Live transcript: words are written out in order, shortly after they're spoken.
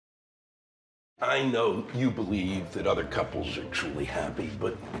I know you believe that other couples are truly happy,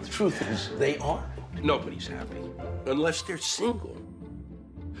 but the truth is they aren't. Nobody's happy unless they're single.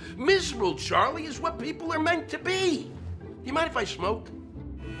 Miserable, Charlie, is what people are meant to be. Do you mind if I smoke?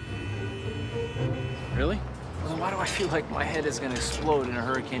 Really? Well, why do I feel like my head is gonna explode in a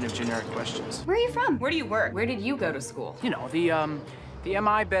hurricane of generic questions? Where are you from? Where do you work? Where did you go to school? You know, the am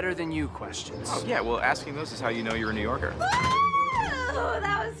I better than you questions. Oh, yeah, well, asking those is how you know you're a New Yorker. Oh,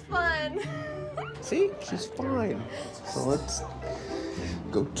 that was fun. See, she's fine. So let's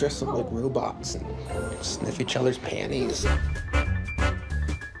go dress up like robots and sniff each other's panties.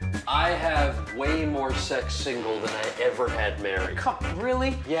 I have way more sex single than I ever had married. Come,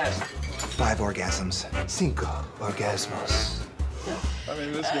 really? Yes. 5 orgasms. 5 orgasmos. I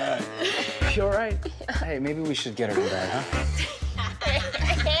mean, this guy. You all right? Hey, maybe we should get her to bed, huh?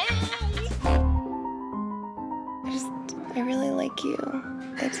 I really like you.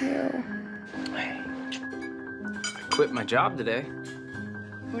 I do. I quit my job today.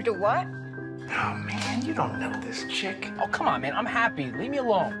 You do what? Oh, man, you don't know this chick. Oh, come on, man. I'm happy. Leave me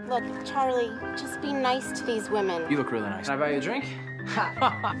alone. Look, Charlie, just be nice to these women. You look really nice. Can I buy you a drink?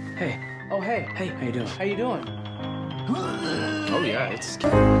 Hey. Oh, hey. Hey, how you doing? How you doing? Oh, yeah, it's...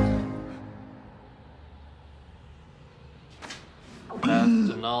 Path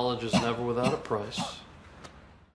to knowledge is never without a price.